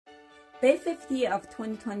Day 50 of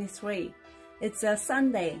 2023. It's a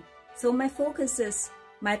Sunday, so my focus is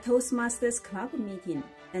my Toastmasters club meeting,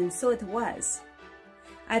 and so it was.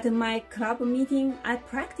 At my club meeting, I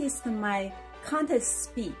practiced my contest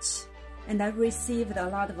speech, and I received a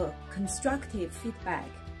lot of constructive feedback.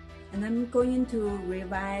 And I'm going to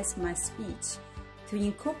revise my speech to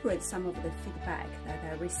incorporate some of the feedback that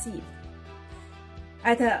I received.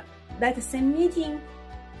 At that same meeting,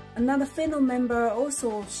 another fellow member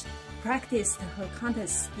also practiced her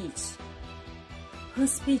contest speech. Her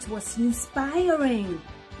speech was inspiring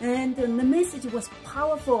and the message was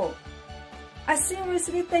powerful. I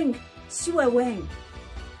seriously think she will win.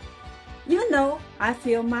 You know, I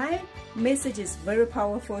feel my message is very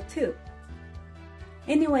powerful too.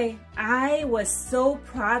 Anyway, I was so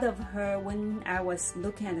proud of her when I was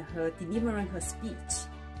looking at her delivering her speech.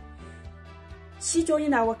 She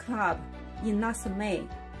joined our club in last May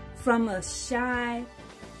from a shy,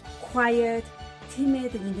 quiet,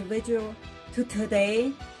 timid individual to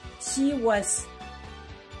today. She was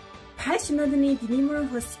passionately delivering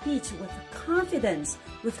her speech with confidence,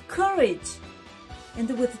 with courage, and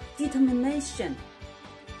with determination.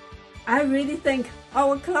 I really think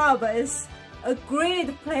our club is a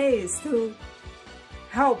great place to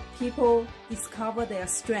help people discover their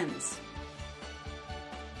strengths.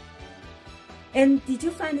 And did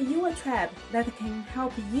you find your tribe that can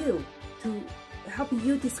help you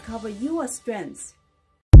discover your strengths?